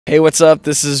Hey, what's up?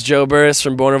 This is Joe Buras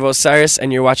from Born of Osiris,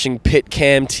 and you're watching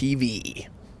PITCAM TV.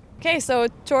 Okay, so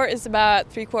tour is about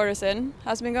 3/4 in.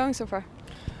 How's it been going so far?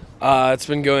 It's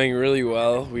been going really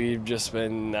well. We've just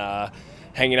been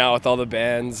hanging out with all the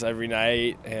bands every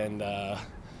night, and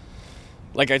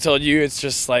like I told you, it's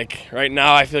just like right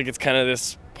now I feel like it's kind of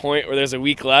this point where there's a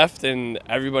week left and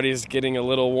everybody's getting a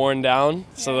little worn down.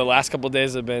 So the last couple of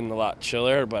days have been a lot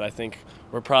chiller, but I think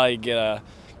we're probably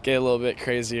get a little bit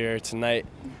crazier tonight.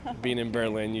 Being in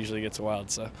Berlin usually gets wild.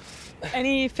 So,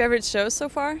 Any favorite shows so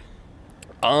far?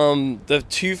 The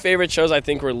two favorite shows I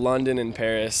think were London and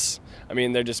Paris. I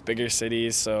mean, they're just bigger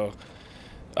cities, so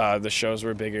the shows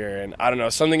were bigger. And I don't know,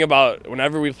 something about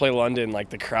whenever we play London,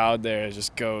 like the crowd there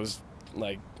just goes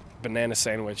like banana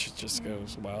sandwich. It just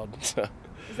goes wild.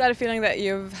 Is that a feeling that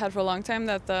you've had for a long time,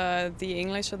 that the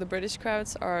English or the British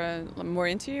crowds are more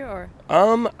into you, or?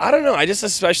 I don't know. I just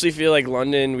especially feel like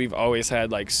London, we've always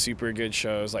had like super good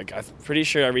shows. Like I'm pretty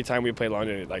sure every time we play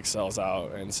London, it like sells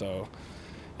out, and so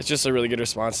it's just a really good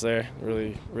response there.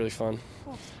 Really, really fun.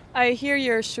 Cool. I hear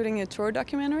you're shooting a tour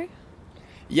documentary.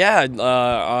 Yeah,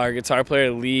 our guitar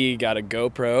player Lee got a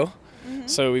GoPro,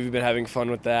 so we've been having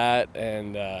fun with that,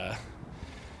 and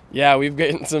yeah, we've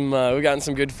gotten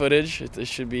some good footage. It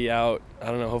should be out, I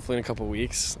don't know, hopefully in a couple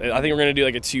weeks. I think we're gonna do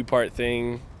like a 2-part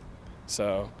thing,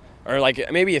 so, or like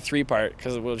maybe a 3-part,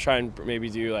 because we'll try and maybe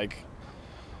do like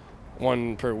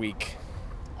one per week.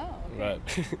 Oh, okay. But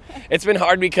it's been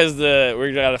hard because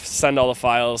we're gonna send all the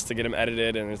files to get them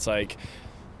edited, and it's like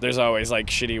there's always like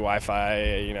shitty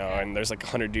Wi-Fi, you know, and there's like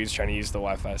 100 dudes trying to use the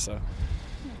Wi-Fi, so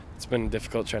it's been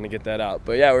difficult trying to get that out.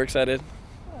 But yeah, we're excited.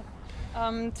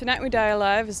 Tonight We Die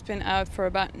Alive has been out for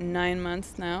about 9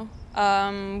 months now.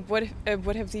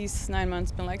 What have these 9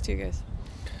 months been like to you guys?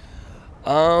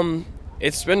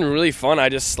 It's been really fun. I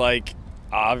just like,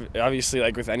 obviously,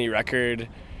 like with any record,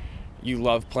 you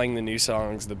love playing the new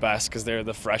songs the best because they're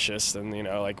the freshest, and you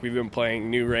know, like we've been playing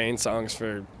New Rain songs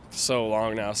for so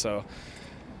long now, so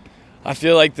I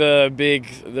feel like the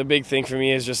big thing for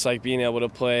me is just like being able to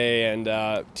play and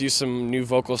do some new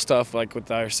vocal stuff, like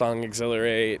with our song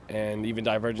Exhilarate and even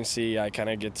Divergency. I kind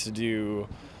of get to do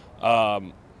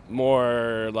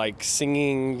more like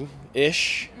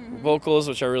singing-ish vocals,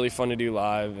 which are really fun to do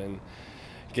live, and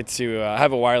get to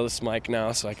have a wireless mic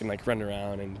now, so I can like run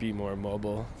around and be more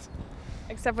mobile.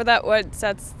 Except for that, what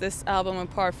sets this album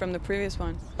apart from the previous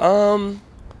ones?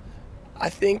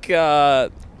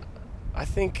 I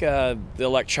think the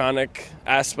electronic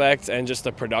aspect and just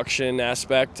the production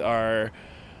aspect are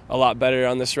a lot better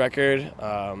on this record.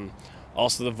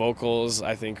 Also the vocals,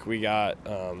 I think we got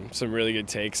some really good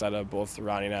takes out of both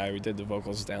Ronnie and I. We did the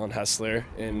vocals with Alan Hessler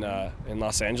in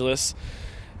Los Angeles,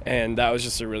 and that was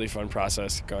just a really fun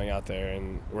process going out there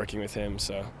and working with him.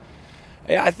 So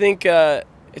yeah, I think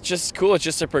it's just cool. It's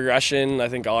just a progression. I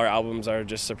think all our albums are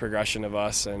just a progression of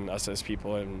us and us as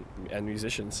people and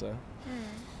musicians. So.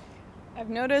 I've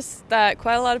noticed that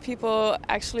quite a lot of people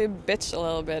actually bitch a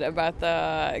little bit about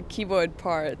the keyboard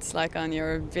parts, like on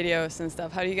your videos and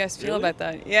stuff. How do you guys feel about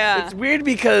that? Yeah. It's weird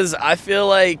because I feel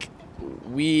like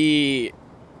we've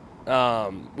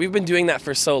been doing that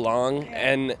for so long,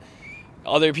 and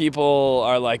other people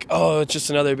are like, oh, it's just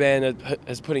another band that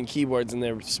is putting keyboards in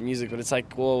their music, but it's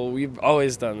like, well, we've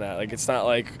always done that. Like, it's not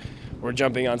like we're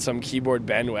jumping on some keyboard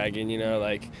bandwagon, you know,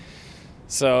 like.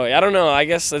 So I don't know, I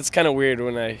guess it's kind of weird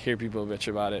when I hear people bitch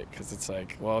about it, because it's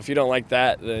like, well, if you don't like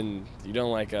that, then you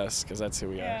don't like us, because that's who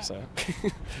we are. So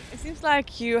It seems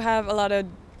like you have a lot of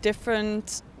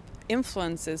different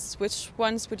influences. Which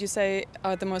ones would you say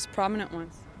are the most prominent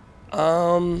ones?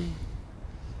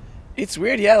 It's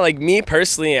weird, yeah, like me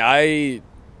personally, I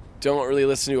don't really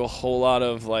listen to a whole lot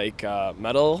of like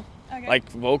metal. Okay.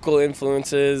 Like vocal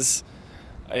influences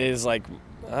is like,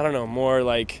 I don't know, more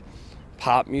like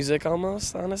pop music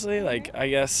almost, honestly, like I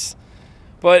guess,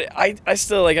 but I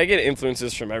still like, I get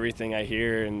influences from everything I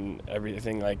hear and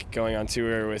everything, like going on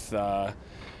tour with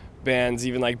bands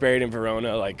even like Buried in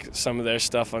Verona, like some of their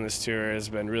stuff on this tour has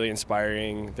been really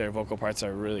inspiring. Their vocal parts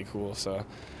are really cool, so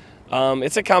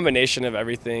it's a combination of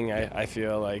everything. I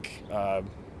feel like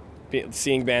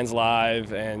seeing bands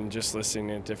live and just listening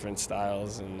to different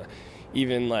styles, and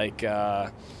even like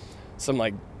some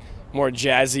like more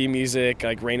jazzy music,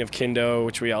 like Reign of Kindo,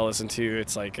 which we all listen to.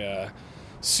 It's like a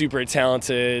super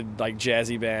talented, like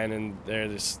jazzy band, and they're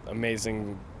just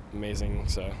amazing.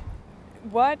 So,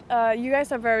 What you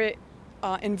guys are very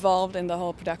involved in the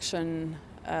whole production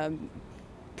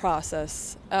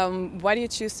process. Why do you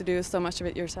choose to do so much of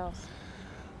it yourself?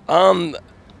 I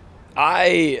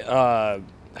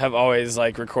have always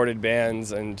like recorded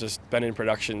bands and just been in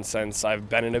production since I've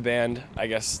been in a band. I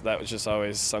guess that was just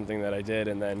always something that I did.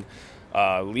 And then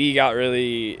Lee got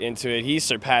really into it. He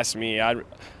surpassed me.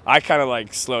 I kind of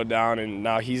like slowed down, and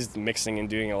now he's mixing and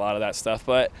doing a lot of that stuff.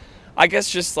 But I guess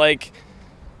just like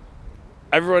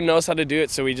everyone knows how to do it,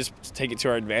 so we just take it to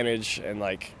our advantage, and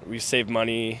like we save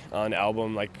money on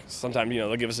album. Like sometimes, you know,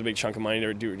 they'll give us a big chunk of money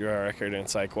to do our record, and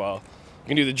it's like, well, we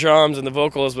can do the drums and the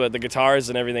vocals, but the guitars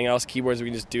and everything else, keyboards, we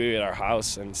can just do it at our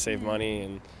house and save money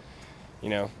and, you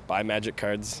know, buy magic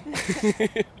cards.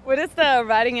 What does the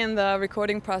writing and the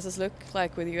recording process look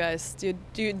like with you guys? Do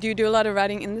you do a lot of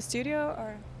writing in the studio,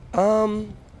 or?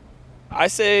 I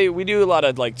say we do a lot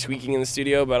of like tweaking in the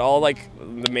studio, but all like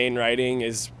the main writing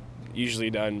is usually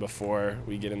done before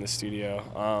we get in the studio.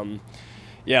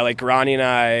 Yeah, like Ronnie and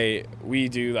I, we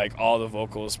do like all the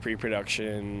vocals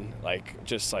pre-production, like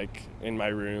just like in my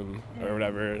room or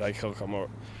whatever. Like he'll come over,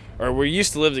 or we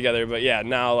used to live together, but yeah,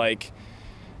 now like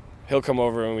he'll come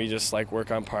over and we just like work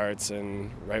on parts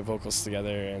and write vocals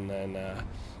together. And then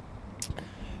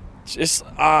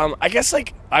I guess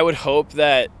like I would hope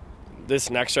that this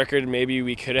next record, maybe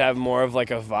we could have more of like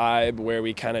a vibe where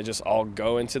we kind of just all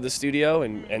go into the studio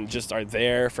and just are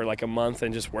there for like a month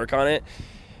and just work on it,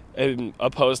 and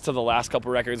opposed to the last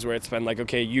couple records where it's been like,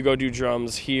 okay, you go do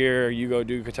drums here, you go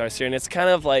do guitars here, and it's kind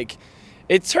of like,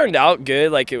 it turned out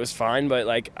good, like it was fine, but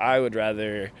like I would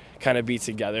rather kind of be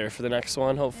together for the next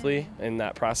one, hopefully, in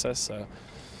that process. So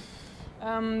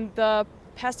the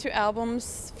past 2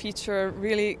 albums feature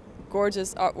really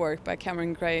gorgeous artwork by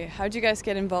Cameron Gray. How did you guys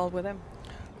get involved with him?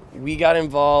 We got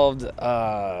involved,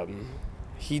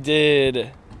 he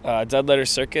did Dead Letter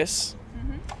Circus,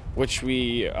 which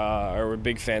we're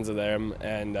big fans of them,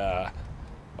 and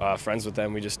friends with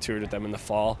them. We just toured with them in the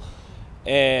fall,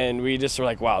 and we just were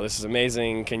like, wow, this is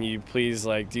amazing, can you please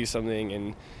like do something?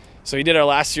 And so he did our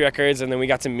last 2 records, and then we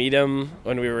got to meet him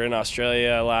when we were in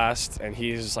Australia last, and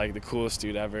he's just like the coolest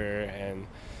dude ever. And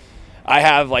I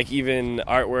have like even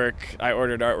artwork, I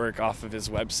ordered artwork off of his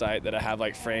website that I have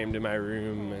like framed in my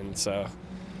room, and so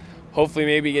hopefully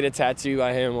maybe get a tattoo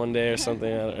by him one day or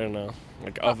something, I don't know,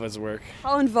 like of his work.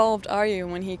 How involved are you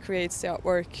when he creates the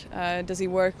artwork? Does he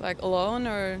work like alone,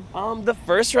 or? The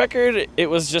first record, it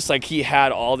was just like he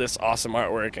had all this awesome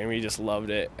artwork and we just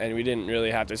loved it, and we didn't really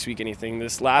have to tweak anything.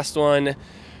 This last one,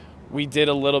 we did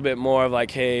a little bit more of like,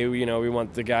 hey, you know, we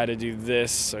want the guy to do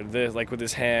this or this, like with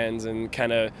his hands, and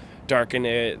kind of darken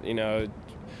it, you know.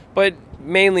 But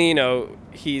mainly, you know,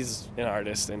 he's an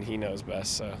artist and he knows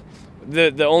best, so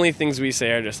the only things we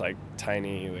say are just like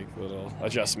tiny, like little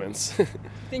adjustments.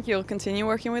 Think you'll continue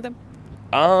working with him?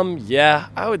 Yeah,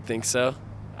 I would think so.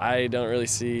 I don't really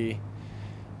see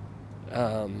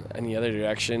any other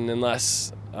direction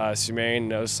unless Sumerian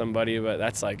knows somebody, but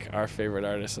that's like our favorite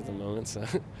artist at the moment. So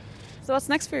what's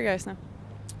next for you guys now?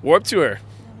 Warped Tour.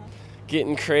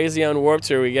 Getting crazy on Warped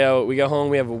Tour. We go home,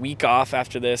 we have a week off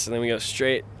after this, and then we go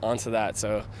straight onto that.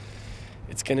 So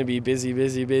it's gonna be busy,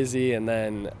 busy, busy, and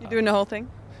then you're doing the whole thing?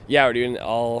 Yeah, we're doing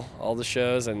all the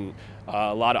shows, and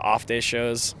a lot of off day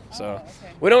shows. So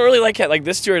we don't really like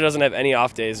this tour doesn't have any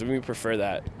off days, and we prefer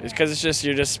that. It's because it's just,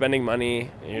 you're just spending money,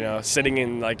 you know, sitting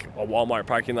in like a Walmart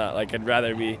parking lot. Like I'd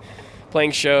rather be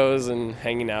playing shows and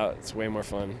hanging out. It's way more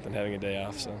fun than having a day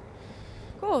off. So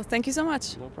cool. Thank you so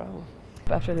much. No problem.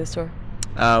 After this tour?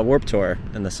 Warped Tour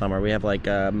in the summer. We have like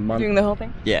a month. Doing the whole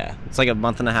thing? Yeah, it's like a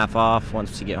month and a half off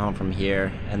once we get home from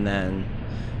here, and then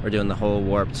we're doing the whole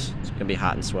Warped. It's gonna be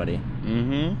hot and sweaty.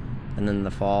 Mm-hmm. And then in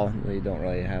the fall, we don't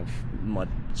really have much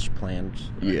planned.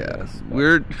 Yeah,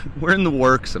 we're in the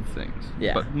works of things.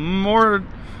 Yeah, but more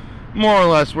or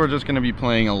less, we're just gonna be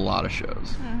playing a lot of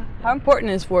shows. How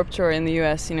important is Warped Tour in the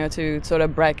U.S., you know, to sort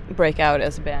of break out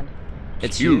as a band?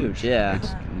 It's huge. Yeah,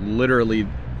 it's literally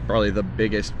probably the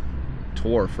biggest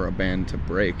tour for a band to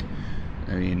break.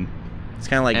 I mean, it's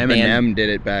kind of like Eminem did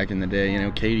it back in the day. You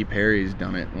know, Katy Perry's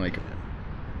done it. Like,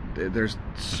 there's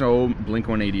so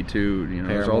Blink-182. You know,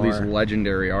 there's all these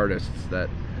legendary artists that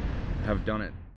have done it.